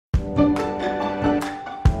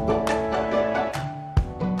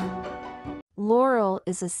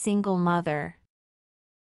Laurel is a single mother.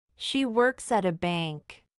 She works at a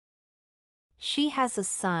bank. She has a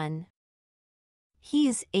son. He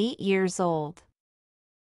is 8 years old.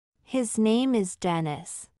 His name is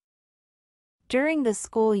Dennis. During the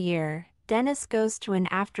school year, Dennis goes to an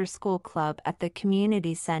after-school club at the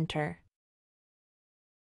community center.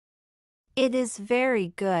 It is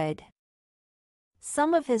very good.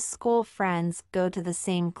 Some of his school friends go to the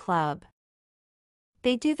same club.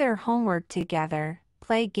 They do their homework together,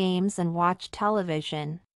 play games and watch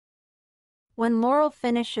television. When Laurel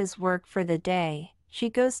finishes work for the day, she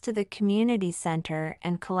goes to the community center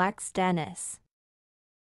and collects Dennis.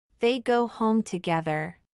 They go home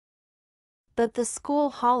together. But the school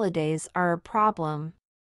holidays are a problem.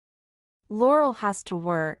 Laurel has to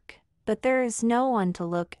work, but there is no one to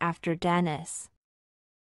look after Dennis.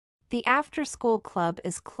 The after-school club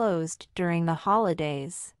is closed during the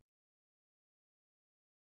holidays.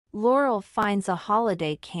 Laurel finds a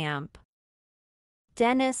holiday camp.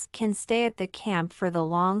 Dennis can stay at the camp for the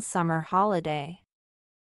long summer holiday.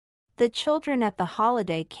 The children at the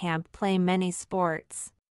holiday camp play many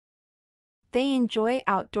sports. They enjoy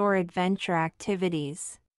outdoor adventure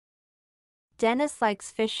activities. Dennis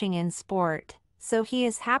likes fishing and sport, so he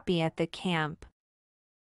is happy at the camp.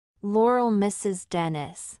 Laurel misses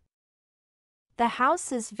Dennis. The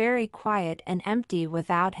house is very quiet and empty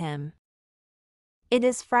without him. It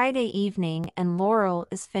is Friday evening and Laurel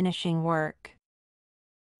is finishing work.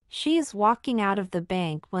 She is walking out of the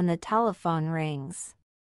bank when the telephone rings.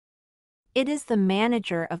 It is the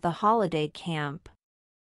manager of the holiday camp.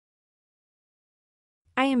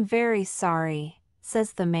 "I am very sorry,"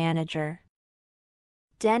 says the manager.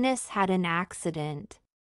 "Dennis had an accident.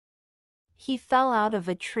 He fell out of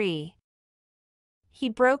a tree. He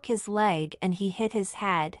broke his leg and he hit his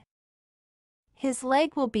head. His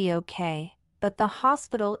leg will be okay, but the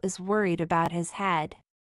hospital is worried about his head.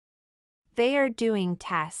 They are doing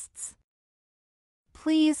tests.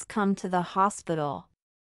 Please come to the hospital."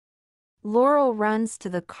 Laurel runs to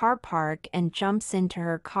the car park and jumps into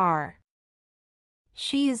her car.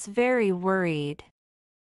 She is very worried.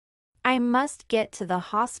 "I must get to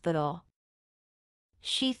the hospital,"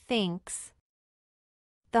 she thinks.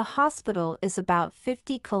 The hospital is about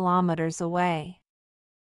 50 kilometers away.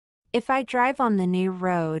 If I drive on the new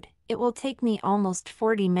road, it will take me almost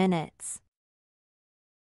 40 minutes.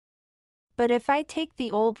 But if I take the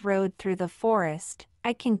old road through the forest,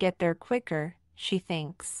 I can get there quicker, she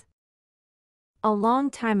thinks. A long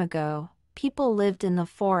time ago, people lived in the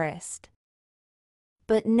forest.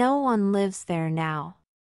 But no one lives there now.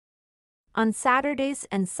 On Saturdays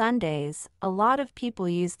and Sundays, a lot of people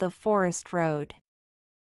use the forest road.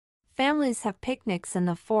 Families have picnics in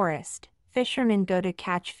the forest, fishermen go to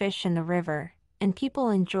catch fish in the river, and people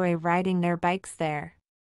enjoy riding their bikes there.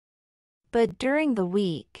 But during the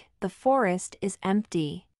week, the forest is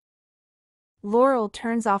empty. Laurel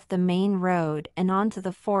turns off the main road and onto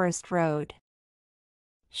the forest road.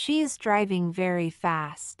 She is driving very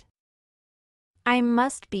fast. "I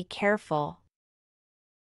must be careful.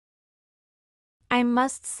 I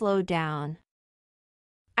must slow down.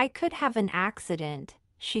 I could have an accident,"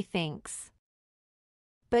 she thinks.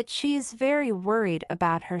 But she is very worried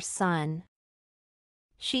about her son.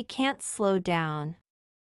 She can't slow down.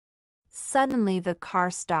 Suddenly the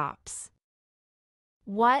car stops.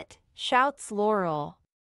 "What?" shouts Laurel.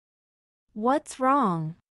 "What's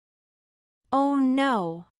wrong?" "Oh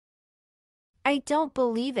no! I don't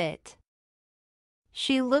believe it."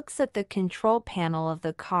 She looks at the control panel of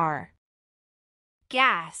the car.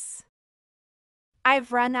 "Gas!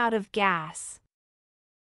 I've run out of gas.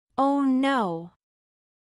 Oh no!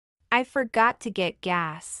 I forgot to get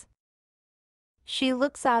gas." She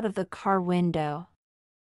looks out of the car window.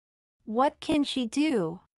 What can she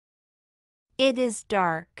do? It is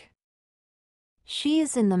dark. She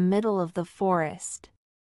is in the middle of the forest.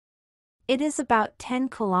 It is about 10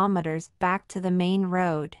 kilometers back to the main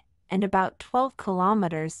road, and about 12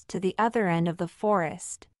 kilometers to the other end of the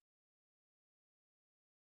forest.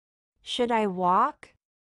 Should I walk?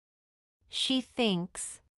 She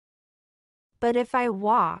thinks. But if I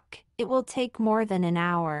walk, it will take more than an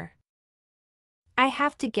hour. I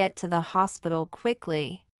have to get to the hospital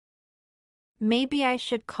quickly. Maybe I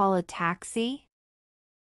should call a taxi?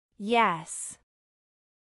 Yes.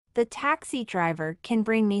 The taxi driver can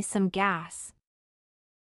bring me some gas.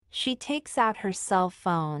 She takes out her cell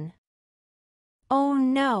phone. Oh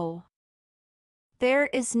no! There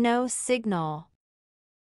is no signal.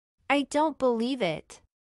 I don't believe it.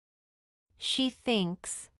 She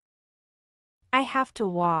thinks. I have to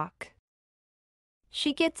walk.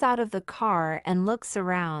 She gets out of the car and looks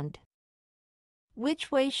around.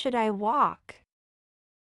 Which way should I walk?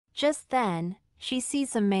 Just then, she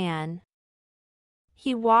sees a man.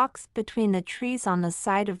 He walks between the trees on the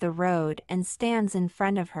side of the road and stands in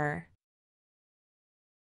front of her.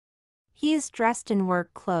 He is dressed in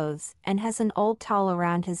work clothes and has an old towel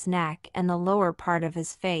around his neck and the lower part of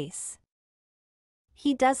his face.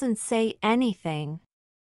 He doesn't say anything.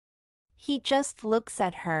 He just looks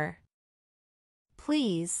at her.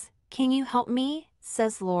 "Please, can you help me?"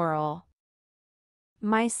 says Laurel.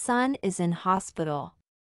 "My son is in hospital.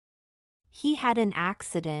 He had an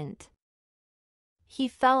accident. He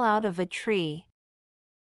fell out of a tree.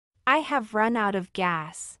 I have run out of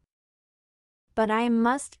gas. But I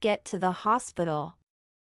must get to the hospital.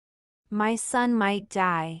 My son might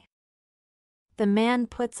die." The man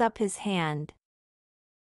puts up his hand.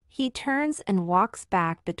 He turns and walks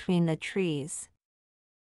back between the trees.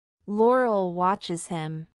 Laurel watches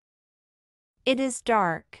him. It is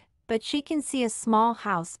dark, but she can see a small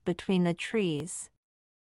house between the trees.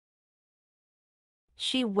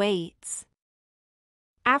 She waits.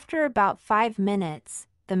 After about 5 minutes,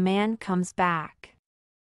 the man comes back.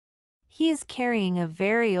 He is carrying a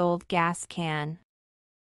very old gas can.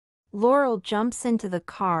 Laurel jumps into the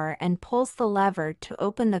car and pulls the lever to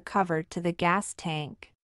open the cover to the gas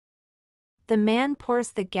tank. The man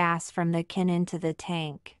pours the gas from the can into the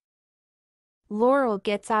tank. Laurel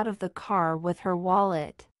gets out of the car with her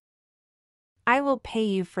wallet. "I will pay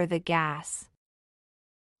you for the gas."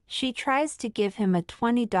 She tries to give him a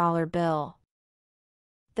 $20 bill.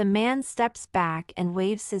 The man steps back and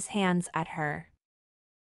waves his hands at her.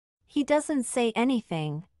 He doesn't say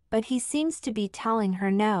anything, but he seems to be telling her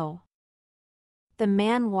no. The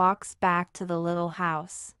man walks back to the little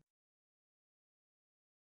house.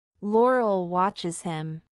 Laurel watches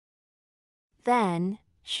him. Then,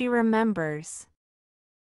 she remembers.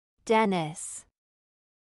 Dennis.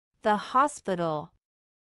 The hospital.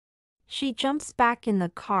 She jumps back in the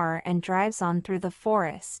car and drives on through the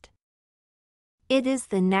forest. It is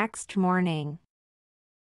the next morning.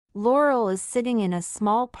 Laurel is sitting in a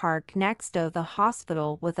small park next to the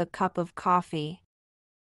hospital with a cup of coffee.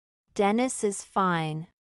 Dennis is fine.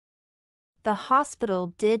 The hospital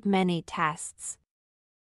did many tests.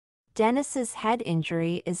 Dennis's head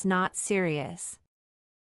injury is not serious.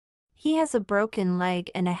 He has a broken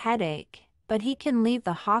leg and a headache, but he can leave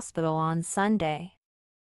the hospital on Sunday.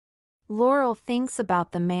 Laurel thinks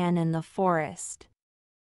about the man in the forest.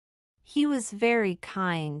 He was very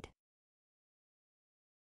kind.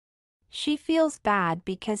 She feels bad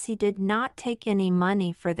because he did not take any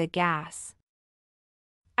money for the gas.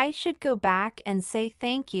 "I should go back and say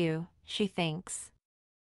thank you," she thinks.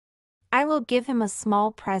 "I will give him a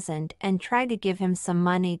small present and try to give him some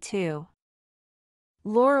money too."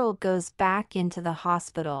 Laurel goes back into the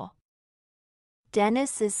hospital.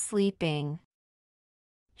 Dennis is sleeping.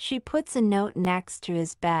 She puts a note next to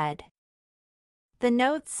his bed. The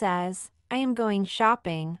note says, "I am going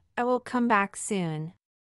shopping, I will come back soon."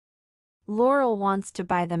 Laurel wants to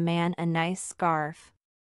buy the man a nice scarf.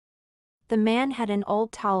 The man had an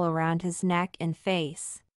old towel around his neck and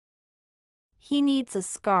face. He needs a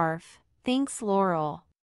scarf, thinks Laurel.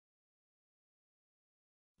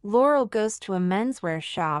 Laurel goes to a menswear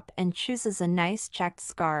shop and chooses a nice checked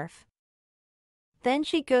scarf. Then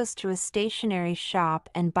she goes to a stationery shop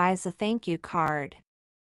and buys a thank you card.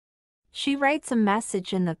 She writes a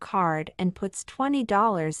message in the card and puts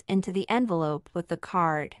 $20 into the envelope with the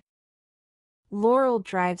card. Laurel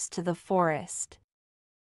drives to the forest.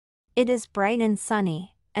 It is bright and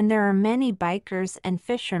sunny, and there are many bikers and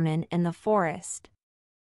fishermen in the forest.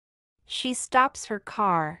 She stops her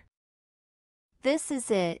car. This is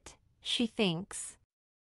it, she thinks.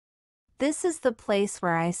 This is the place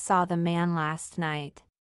where I saw the man last night.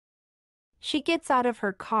 She gets out of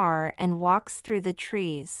her car and walks through the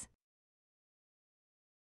trees.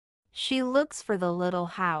 She looks for the little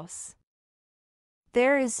house.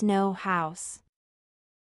 There is no house.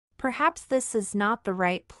 Perhaps this is not the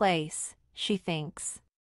right place, she thinks.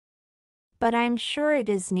 But I'm sure it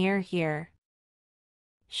is near here.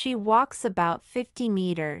 She walks about 50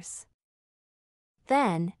 meters.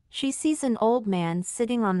 Then, she sees an old man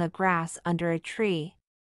sitting on the grass under a tree.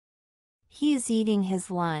 He is eating his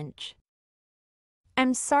lunch.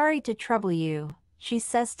 "I'm sorry to trouble you," she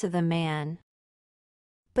says to the man.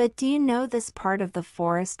 "But do you know this part of the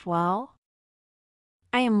forest well?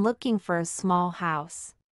 I am looking for a small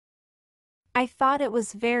house. I thought it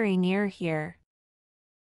was very near here."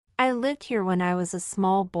 "I lived here when I was a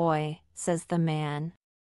small boy," says the man.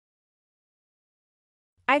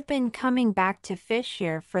 "I've been coming back to fish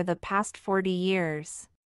here for the past 40 years.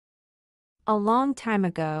 A long time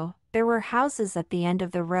ago, there were houses at the end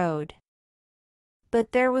of the road.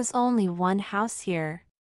 But there was only one house here.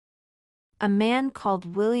 A man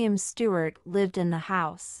called William Stewart lived in the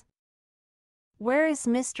house. Where is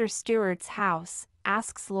Mr. Stewart's house?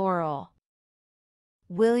 Asks Laurel.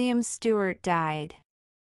 William Stewart died.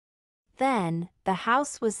 Then, the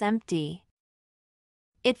house was empty.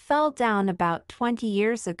 It fell down about 20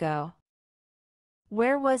 years ago.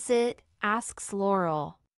 Where was it? Asks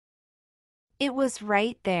Laurel. It was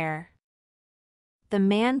right there. The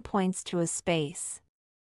man points to a space.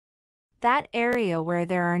 That area where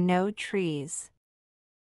there are no trees.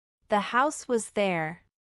 The house was there.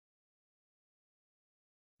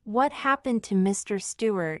 What happened to Mr.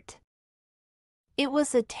 Stewart? It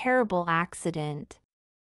was a terrible accident.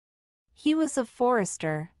 He was a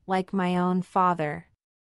forester, like my own father.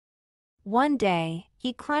 One day,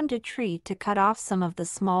 he climbed a tree to cut off some of the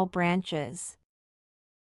small branches.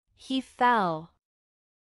 He fell.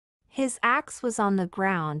 His axe was on the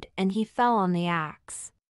ground and he fell on the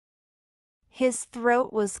axe. His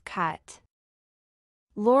throat was cut.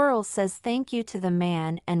 Laurel says thank you to the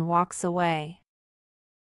man and walks away.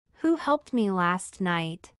 Who helped me last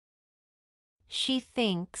night? She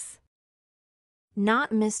thinks.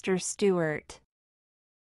 Not Mr. Stewart.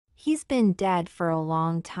 He's been dead for a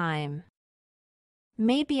long time.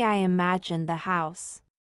 Maybe I imagined the house.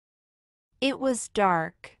 It was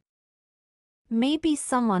dark. Maybe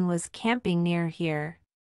someone was camping near here.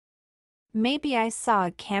 Maybe I saw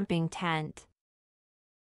a camping tent.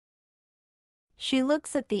 She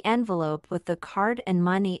looks at the envelope with the card and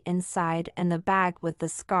money inside and the bag with the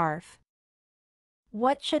scarf.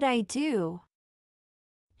 What should I do?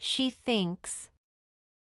 She thinks.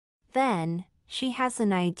 Then, she has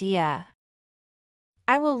an idea.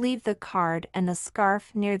 I will leave the card and the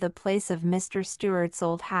scarf near the place of Mr. Stewart's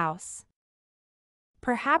old house.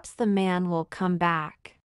 Perhaps the man will come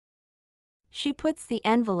back. She puts the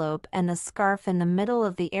envelope and the scarf in the middle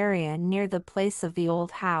of the area near the place of the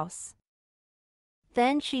old house.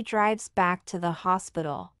 Then she drives back to the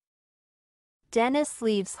hospital. Dennis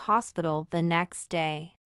leaves hospital the next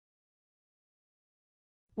day.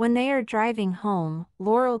 When they are driving home,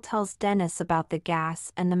 Laurel tells Dennis about the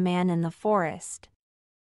gas and the man in the forest.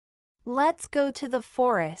 Let's go to the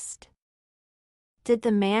forest. Did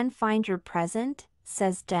the man find your present?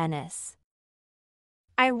 Says Dennis.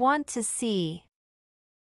 I want to see.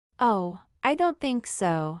 Oh, I don't think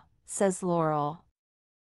so, says Laurel.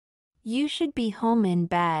 You should be home in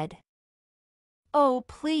bed. Oh,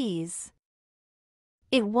 please.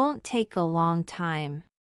 It won't take a long time.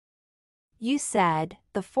 You said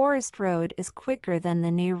the forest road is quicker than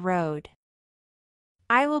the new road.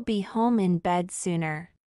 I will be home in bed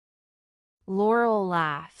sooner. Laurel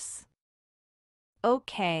laughs.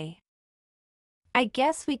 Okay. I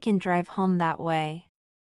guess we can drive home that way.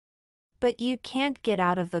 But you can't get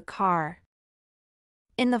out of the car.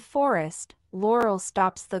 In the forest, Laurel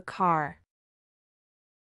stops the car.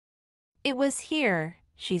 It was here,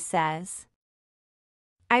 she says.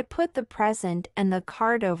 I put the present and the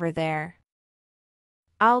card over there.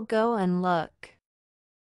 I'll go and look.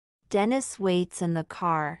 Dennis waits in the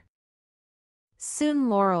car. Soon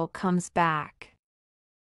Laurel comes back.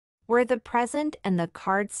 Were the present and the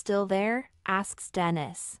card still there? Asks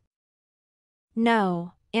Dennis.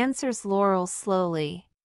 No, answers Laurel slowly.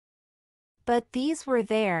 But these were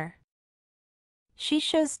there. She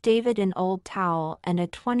shows David an old towel and a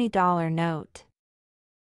 $20 note.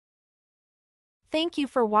 Thank you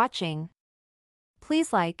for watching.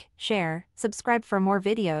 Please like, share, subscribe for more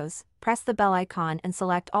videos, press the bell icon and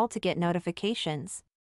select all to get notifications.